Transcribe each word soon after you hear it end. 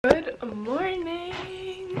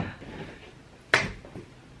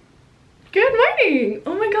doing?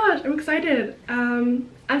 Oh my gosh, I'm excited.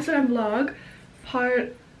 Amsterdam vlog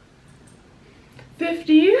part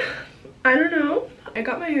 50. I don't know. I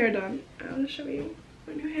got my hair done. I want to show you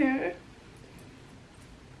my new hair.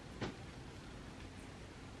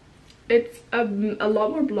 It's a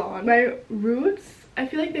lot more blonde. My roots, I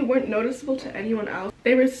feel like they weren't noticeable to anyone else.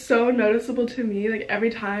 They were so noticeable to me. Like every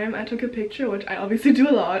time I took a picture, which I obviously do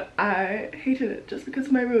a lot, I hated it just because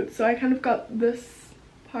of my roots. So I kind of got this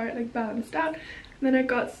part like balanced out. And then I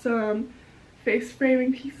got some face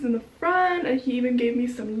framing pieces in the front, and he even gave me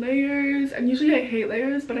some layers. And usually I hate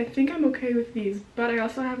layers, but I think I'm okay with these. But I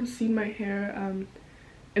also haven't seen my hair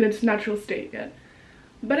in it's natural state yet.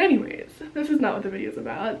 But anyways, this is not what the video is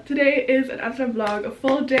about. Today is an Amsterdam vlog, a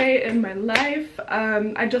full day in my life.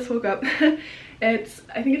 I just woke up. I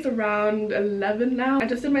think it's around 11 now. I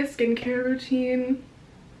just did my skincare routine,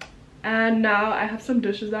 and now I have some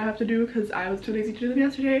dishes that I have to do because I was too lazy to do them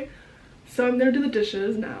yesterday. So I'm gonna do the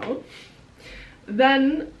dishes now.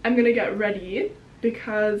 Then I'm gonna get ready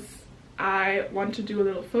because I want to do a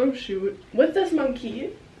little photo shoot with this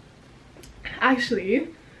monkey. Actually,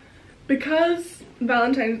 because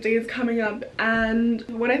Valentine's Day is coming up, and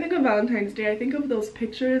when I think of Valentine's Day, I think of those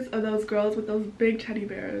pictures of those girls with those big teddy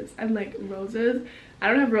bears and like roses. I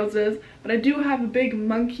don't have roses, but I do have a big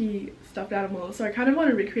monkey stuffed animal, so I kind of want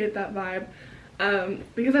to recreate that vibe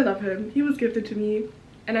because I love him. He was gifted to me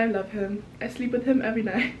and I love him. I sleep with him every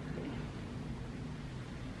night.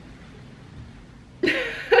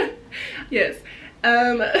 Yes.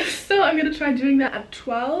 So I'm gonna try doing that at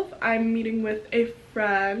 12. I'm meeting with a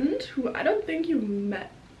friend who I don't think you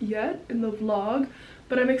met yet in the vlog,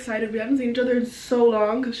 but I'm excited. We haven't seen each other in so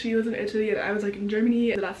long because she was in Italy and I was like in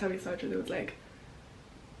Germany. The last time we saw each other was like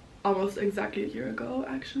almost exactly a year ago,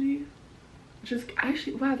 actually. Which is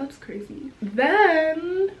actually, wow, that's crazy.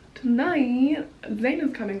 Then tonight Zayn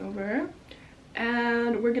is coming over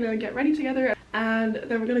and we're gonna get ready together, and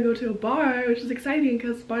then we're gonna go to a bar, which is exciting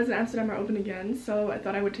because bars in Amsterdam are open again. So I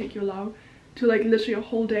thought I would take you along to like literally a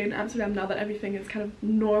whole day in Amsterdam now that everything is kind of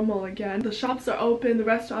normal again. The shops are open, the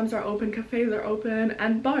restaurants are open, cafes are open,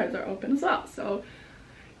 and bars are open as well. So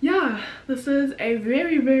yeah, this is a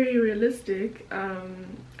very, very realistic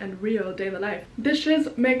and real day in the life. Dishes,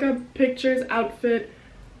 makeup, pictures, outfit,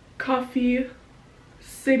 coffee,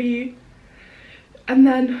 city, and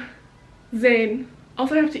then Zayn.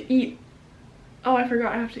 Also, I have to eat. Oh, I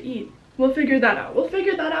forgot I have to eat. We'll figure that out. We'll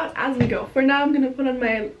figure that out as we go. For now, I'm gonna put on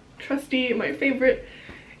my trusty, my favorite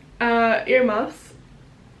earmuffs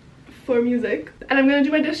for music, and I'm gonna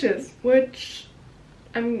do my dishes, which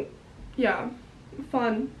yeah,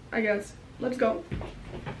 fun, I guess. Let's go.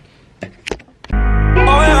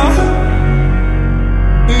 Oh yeah,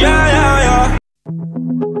 yeah, yeah, yeah.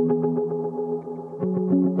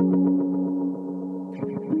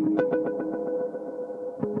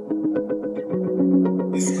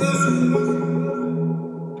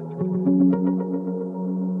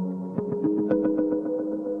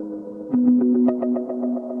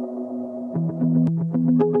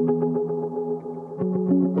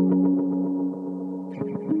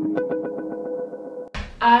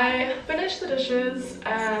 I finished the dishes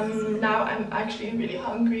and now I'm actually really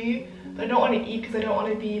hungry, but I don't want to eat because I don't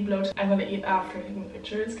want to be bloated. I'm gonna eat after taking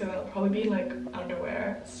pictures because I'll probably be in like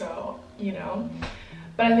underwear, so you know.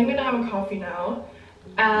 But I think I'm gonna have a coffee now,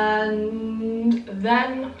 and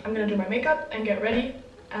then I'm gonna do my makeup and get ready.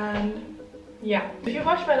 And yeah, if you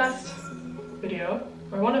watched my last video,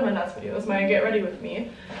 or one of my last videos, my get ready with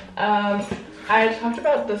me, I talked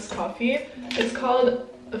about this coffee. It's called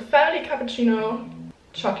the Family Cappuccino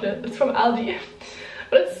Chocolate. It's from Aldi,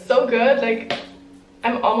 but it's so good. Like,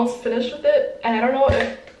 I'm almost finished with it, and I don't know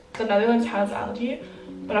if the Netherlands has Aldi,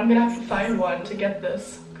 but I'm gonna have to find one to get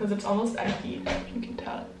this because it's almost empty, if you can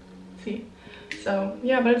tell. See? So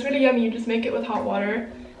yeah, but it's really yummy. You just make it with hot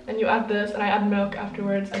water and you add this, and I add milk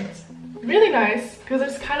afterwards, and it's really nice because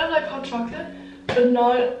it's kind of like hot chocolate but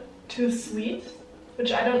not too sweet,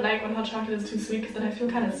 which I don't like when hot chocolate is too sweet because then I feel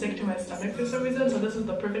kind of sick to my stomach for some reason. So this is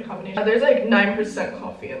the perfect combination. There's like 9%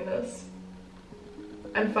 coffee in this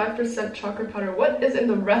and 5% chocolate powder. What is in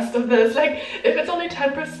the rest of this? Like, if it's only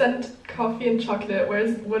 10% coffee and chocolate,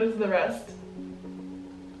 what is the rest?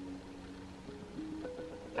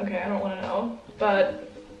 Okay, I don't want to know, but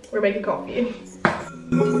we're making coffee.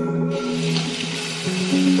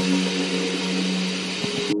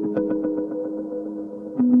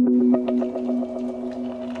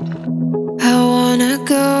 I wanna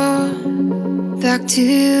go back to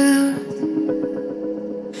you.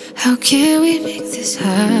 How can we make this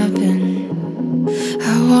happen?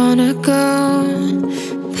 I wanna go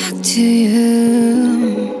back to you.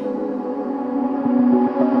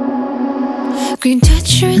 Green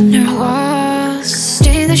touch in her walls,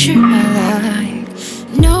 stay the shirt I like.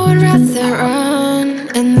 No, I'd rather run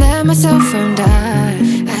and let myself die.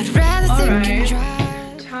 I'd rather think and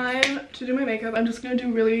try. Time to do my makeup. I'm just gonna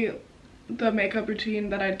do really the makeup routine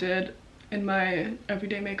that I did in my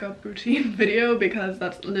everyday makeup routine video because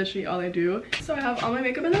that's literally all I do. So I have all my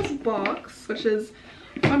makeup in this box, which is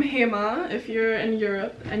from Hema. If you're in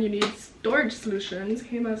Europe and you need storage solutions,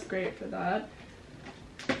 Hema is great for that.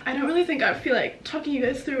 I don't really think I feel like talking you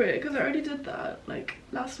guys through it because I already did that like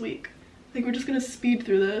last week. I think we're just gonna speed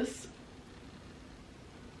through this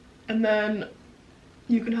and then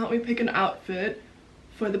you can help me pick an outfit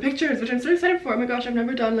for the pictures, which I'm so excited for. Oh my gosh, I've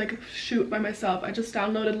never done like a shoot by myself. I just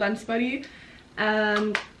downloaded Lens Buddy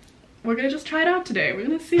and we're gonna just try it out today. We're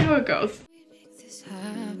gonna see how it goes.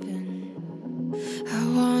 I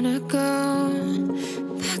wanna go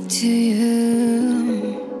back to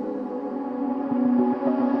you.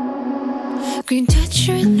 Green touch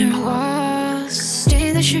in her walls,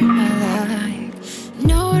 stay the shirt I like.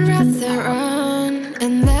 No, I'd rather run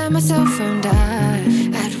and let myself die.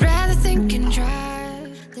 I'd rather think and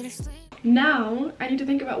drive than explain. Now I need to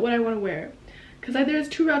think about what I want to wear because there's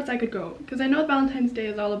two routes I could go because I know Valentine's Day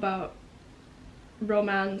is all about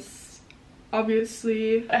romance.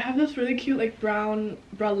 Obviously, I have this really cute like brown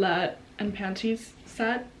bralette and panties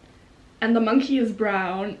set and the monkey is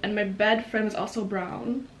brown and my bed frame is also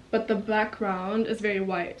brown, but the background is very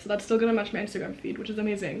white, so that's still gonna match my Instagram feed, which is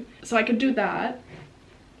amazing. So I could do that,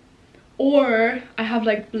 or I have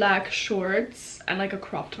like black shorts and like a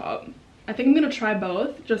crop top. I think I'm gonna try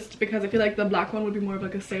both just because I feel like the black one would be more of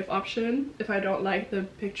like a safe option if I don't like the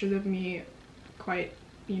pictures of me quite,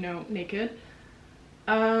 you know, naked.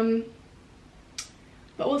 But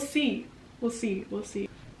we'll see. We'll see.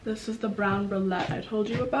 This is the brown bralette I told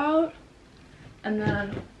you about, and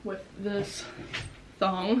then with this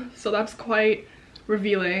thong, so that's quite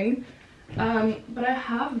revealing. But I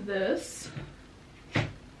have this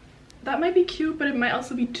that might be cute, but it might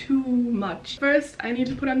also be too much. First I need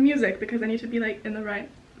to put on music because I need to be like in the right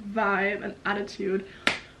vibe and attitude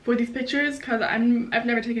for these pictures because I've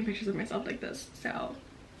never taken pictures of myself like this, so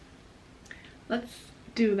let's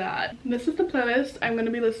do that. This is the playlist I'm going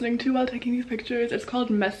to be listening to while taking these pictures. It's called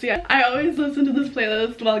Messy. I always listen to this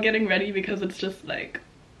playlist while getting ready because it's just like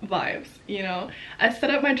vibes, you know. I set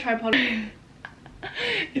up my tripod.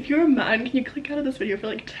 If you're a man, can you click out of this video for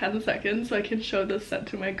like 10 seconds so I can show this set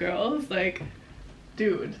to my girls? Like,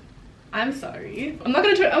 dude, I'm sorry. I'm not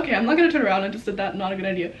gonna turn around. I just did that, not a good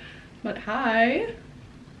idea. But hi.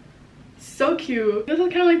 So cute. This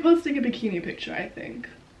is kind of like posting a bikini picture, I think,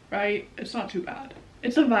 right? It's not too bad.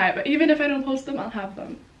 It's a vibe. Even if I don't post them, I'll have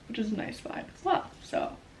them, which is a nice vibe as well.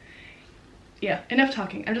 So yeah, enough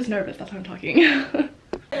talking. I'm just nervous, that's why I'm talking.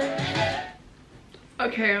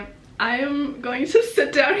 Okay, I am going to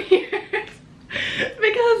sit down here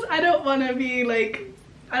because I don't want to be like,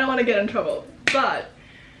 I don't want to get in trouble, but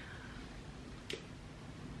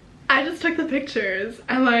I just took the pictures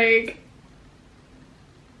and like,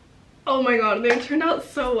 oh my god, they turned out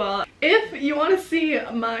so well. If you want to see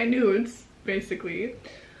my nudes, basically,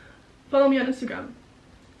 follow me on Instagram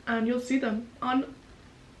and you'll see them on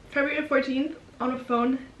February 14th on a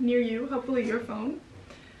phone near you, hopefully your phone.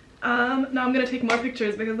 Now I'm gonna take more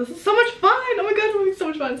pictures because this is so much fun. Oh my god, it's gonna be so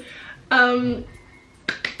much fun.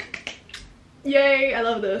 Yay, I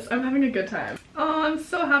love this. I'm having a good time. Oh, I'm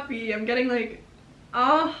so happy. I'm getting like,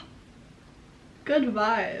 good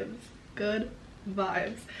vibes. Good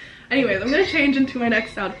vibes. Anyways, I'm gonna change into my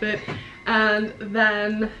next outfit and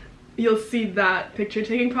then you'll see that picture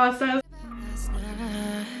taking process.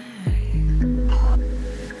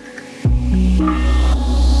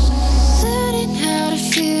 Learning how to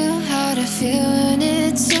feel when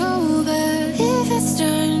it's over. If it's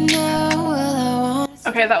done now, well, I want.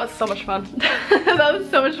 Okay, that was so much fun. That was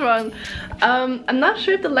so much fun. I'm not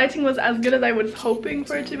sure if the lighting was as good as I was hoping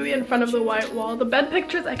for it to be in front of the white wall. The bed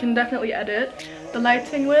pictures I can definitely edit. The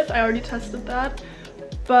lighting with, I already tested that.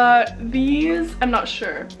 But these, I'm not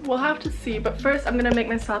sure. We'll have to see. But first, I'm gonna make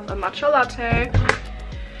myself a matcha latte.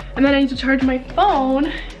 And then I need to charge my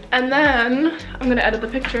phone. And then I'm gonna edit the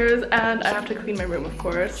pictures. And I have to clean my room, of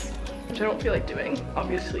course, which I don't feel like doing.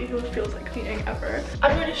 Obviously, who feels like cleaning ever?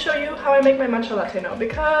 I'm going to show you how I make my matcha latte now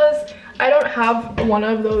because I don't have one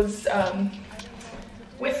of those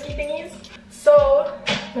whiskey thingies. So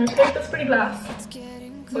I'm gonna take this pretty glass.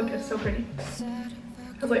 Look, it's so pretty.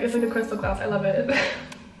 It's like a crystal glass. I love it.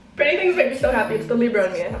 Pretty things make me so happy. It's the Libra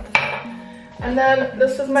in me, I have to say. And then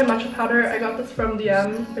this is my matcha powder. I got this from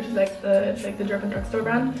DM, which is like the German drugstore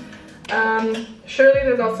brand. Surely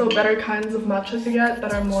there's also better kinds of matcha to get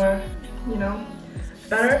that are more, you know,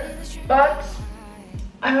 better. But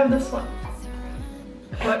I have this one.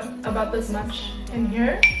 Put about this much in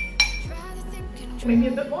here. Maybe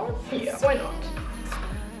a bit more? Yeah, why not?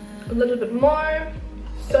 A little bit more.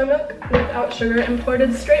 Soy milk without sugar,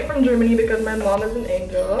 imported straight from Germany because my mom is an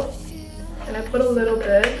angel. And I put a little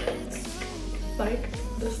bit, like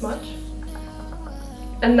this much.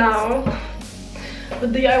 And now, the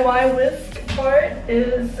DIY whisk part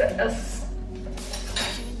is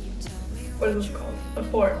what is this called? A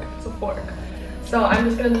fork. It's a fork. So I'm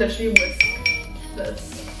just gonna literally whisk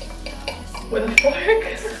this with a fork.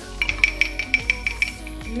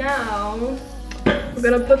 Now, we're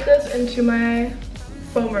gonna put this into my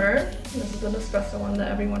foamer. This is an espresso one that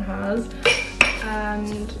everyone has.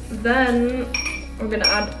 And then we're gonna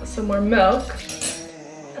add some more milk.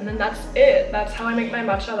 And then that's it. That's how I make my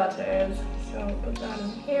matcha lattes. So put that in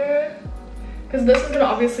here. Because this is gonna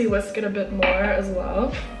obviously whisk it a bit more as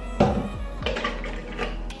well.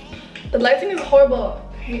 The lighting is horrible.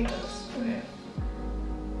 I hate this. Okay.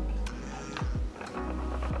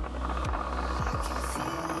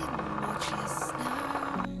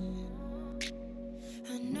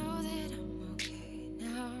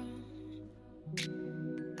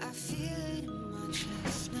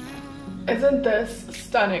 Isn't this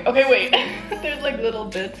stunning? Okay, wait. There's like little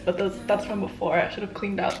bits, but that's from before. I should have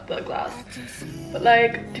cleaned out the glass. But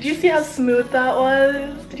like, did you see how smooth that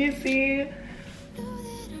was? Did you see?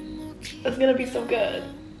 It's gonna be so good.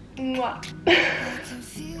 Mwah.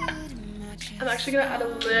 I'm actually gonna add a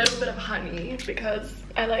little bit of honey because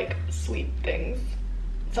I like sweet things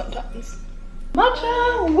sometimes.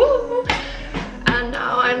 Matcha! Woo! And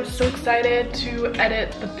now I'm so excited to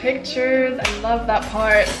edit the pictures. I love that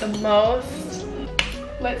part the most.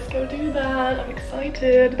 Let's go do that. I'm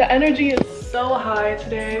excited. The energy is so high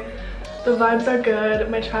today. The vibes are good.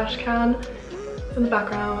 My trash can is in the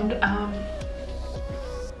background.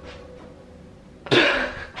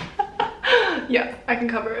 Yeah, I can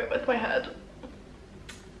cover it with my head.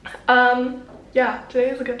 Yeah, today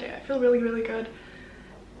is a good day. I feel really, really good.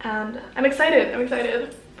 And I'm excited. I'm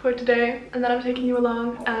excited for today, and then I'm taking you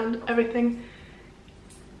along, and everything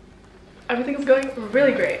is going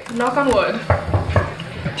really great. Knock on wood.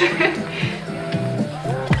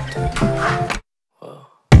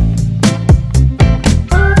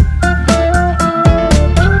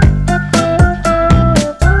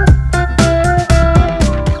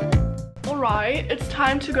 Alright, it's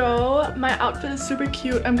time to go. My outfit is super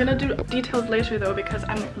cute. I'm gonna do details later though because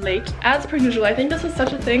I'm late as per usual. I think this is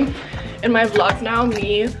such a thing in my vlogs now,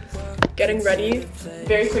 me getting ready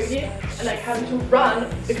very quickly and like having to run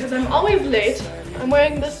because I'm always late. I'm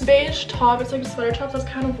wearing this beige top. It's like a sweater top that's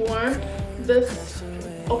kind of warm. This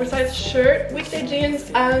oversized shirt, weekday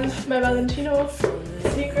jeans, and my Valentino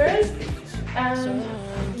sneakers, and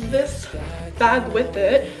this bag with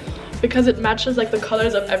it because it matches like the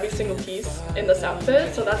colors of every single piece in this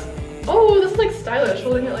outfit. So that's, oh, this is like stylish,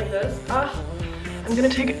 holding it like this. I'm gonna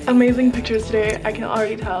take amazing pictures today, I can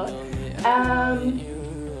already tell.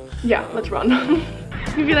 Yeah, let's run.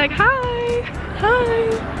 You'd be like, hi,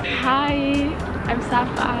 I'm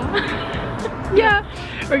Safa. Yeah,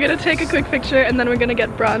 we're gonna take a quick picture and then we're gonna get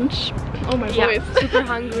brunch. Oh my voice. Super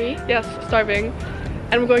hungry. Yes, starving.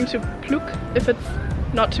 And we're going to Pluk if it's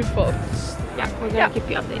not too full. Yeah, we're gonna keep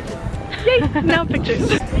you updated. Yay, now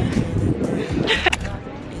pictures.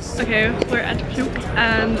 Okay, we're at Pluk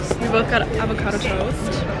and we both got avocado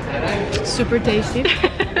toast. Super tasty.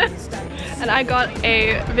 And I got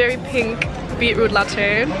a very pink beetroot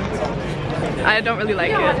latte. I don't really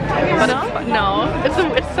like it, but it's fun. No,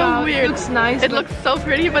 it's so weird. It looks nice. It looks so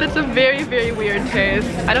pretty, but it's a very, very weird taste.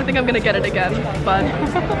 I don't think I'm gonna get it again, but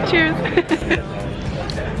cheers.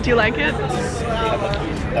 Do you like it?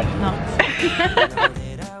 No.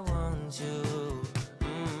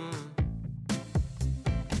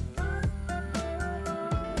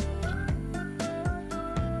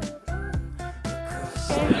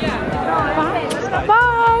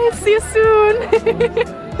 Bye! See you soon!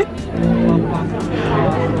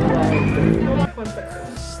 One second.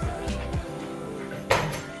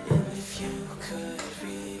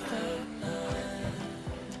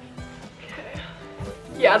 Okay.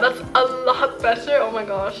 Yeah, that's a lot better. Oh my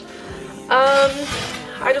gosh.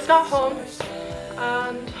 I just got home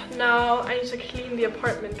and now I need to clean the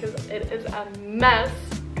apartment because it is a mess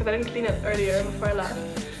because I didn't clean it earlier before I left.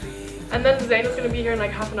 And then Zayn is gonna be here in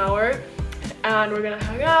like half an hour and we're gonna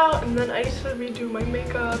hang out, and then I need to redo my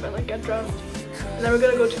makeup and like get dressed, and then we're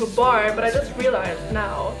gonna go to a bar. But I just realized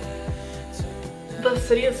now the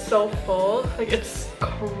city is so full, like it's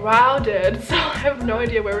crowded, so I have no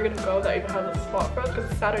idea where we're gonna go that even has a spot for us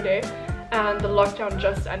because it's Saturday and the lockdown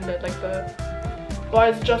just ended. Like the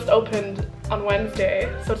bars just opened on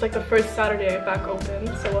Wednesday, so it's like the first Saturday back open,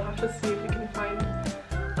 so we'll have to see if we can find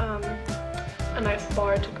a nice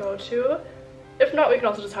bar to go to. If not, we can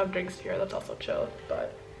also just have drinks here, that's also chill.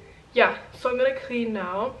 But yeah, so I'm gonna clean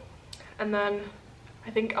now, and then I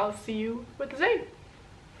think I'll see you with Zayn.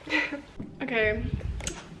 Okay,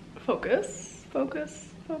 focus, focus,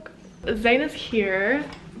 focus. Zayn is here,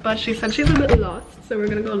 but she said she's a bit lost, so we're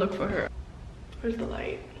gonna go look for her. Where's the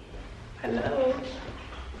light? Hello.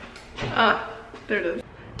 Ah, there it is.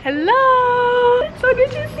 Hello! It's so good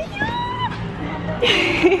to see you!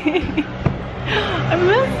 I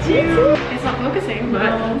missed you! It's not focusing,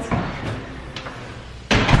 but...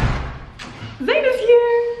 Zayn is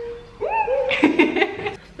here!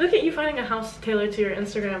 Look at you finding a house tailored to your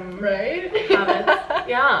Instagram Right? habits.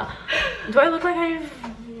 Yeah. Do I look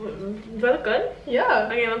good? Yeah.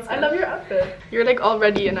 Okay, let's go. I love your outfit. You're like all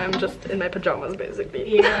ready and I'm just in my pajamas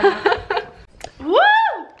basically. Yeah. Woo!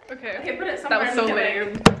 Okay. Okay, put it somewhere. That was so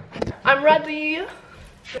lame. I'm ready.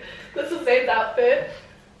 This is Zayn's outfit.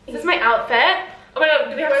 Is this my outfit? Oh my god,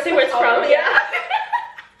 do we have to say where it's from? Yeah.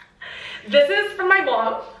 This is from my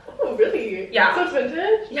mom. Oh, really? Yeah. So it's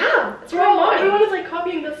vintage? Yeah, it's from my mom. Everyone is like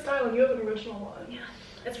copying this style and you have an original one. Yeah.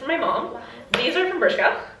 It's from my mom. Wow. These are from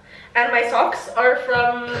Bershka. And my socks are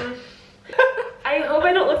from... I hope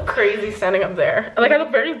I don't look crazy standing up there. Like I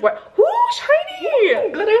look very wet. Ooh, shiny!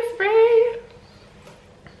 Glitter spray.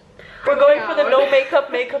 We're going for the no makeup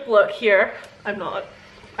look here. I'm not.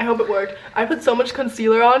 I hope it worked. I put so much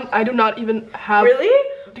concealer on. I do not even have. Really?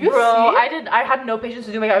 Do you Bro, see? I had no patience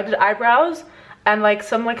to do makeup. I did eyebrows and like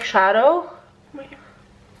some like shadow.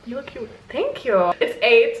 You look cute. Thank you. It's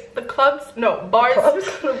 8. The clubs, no, bars.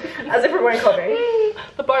 As if we're wearing clothing.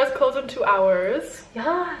 The bars close in 2 hours.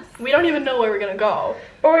 Yes. We don't even know where we're gonna go.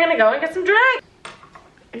 But we're gonna go and get some drink.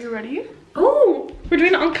 Are you ready? Oh, we're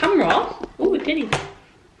doing it on camera. Ooh, titty.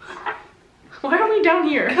 Why are we down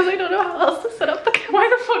here? Because I don't know how else to set up the camera. Why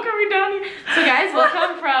the fuck are we down here? So guys,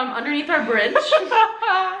 welcome from underneath our bridge.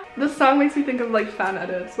 This song makes me think of like fan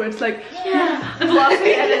edits where it's like, yeah, the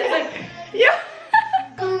philosophy edit. It's like, yeah.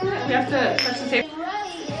 we have to touch the tape. Mm.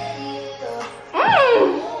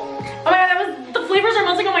 Oh my god, the flavors are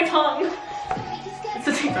melting on my tongue. It's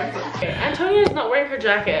a take back. Okay, Antonia is not wearing her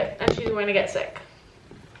jacket and she's going to get sick.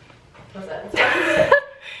 What's that?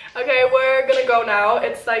 Okay, we're gonna go now.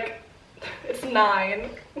 It's like, it's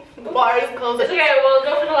 9. Bars close at... It's okay, we'll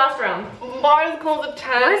go for the last round. Bars close at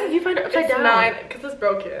 10. Why did you find it upside down? 9, because it's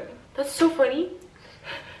broken. That's so funny.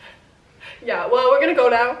 Yeah, well, we're gonna go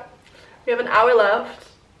now. We have an hour left.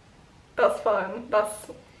 That's fun.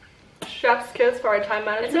 That's chef's kiss for our time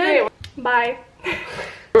management. Okay. Bye.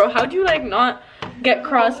 Bro, how do you like not get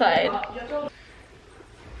cross-eyed?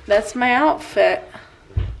 That's my outfit.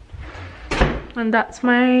 And that's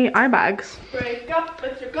my eye bags. Break up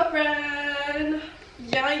with your girlfriend.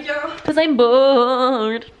 Yeah, yeah. Cause I'm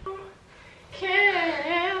bored.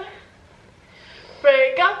 Can't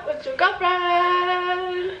break up with your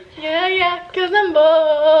girlfriend. Yeah, yeah, cause I'm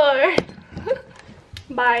bored.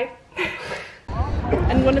 Bye.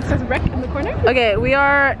 And when it says wreck in the corner? Okay, we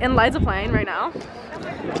are in Liza Plain right now.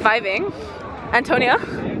 Vibing. Antonia.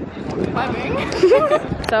 Vibing.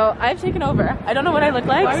 So I've taken over. I don't know what I look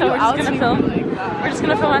like, so we're just gonna film. We're just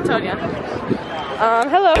gonna film Antonia.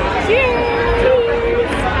 Hello. Cheers.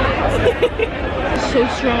 So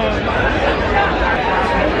strong.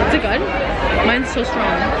 Is it good? Mine's so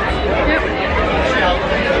strong. Yep.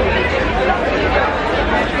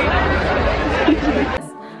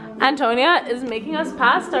 Antonia is making us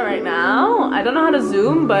pasta right now. I don't know how to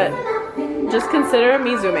zoom, but just consider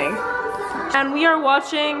me zooming. And we are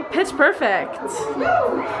watching Pitch Perfect.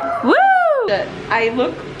 Woo! I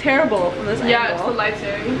look terrible from this angle. Yeah, it's the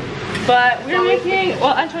lighting. But we're making,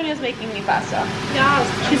 well, Antonia's making me pasta. Yeah.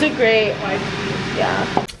 She's a great wife.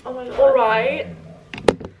 Yeah. Oh my god. Alright.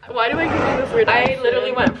 Why do I give you this weird I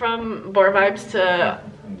literally went from boar vibes to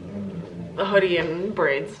a hoodie and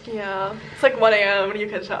braids. Yeah. It's like 1 AM, you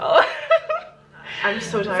can tell. I'm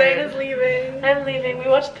so tired. Zayn is leaving. I'm leaving. We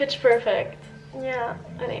watched Pitch Perfect. Yeah.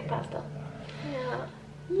 And ate pasta. Yeah.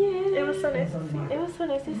 Yeah. It was so nice to see you. It was so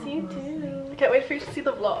nice to see you too. I can't wait for you to see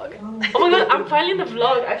the vlog. Oh my god, I'm finally in the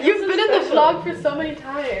vlog. I feel You've so been in the special. vlog for so many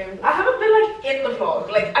times. I haven't been like in the vlog.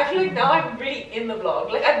 Like I feel like now I'm really in the vlog.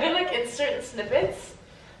 Like I've been like in certain snippets.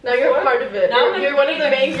 Now you're a part of it. Now You're one of the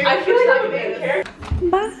main characters. I feel like I'm a main character.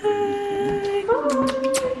 Bye.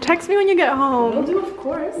 Bye. Text me when you get home. Will do, of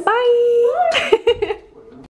course. Bye.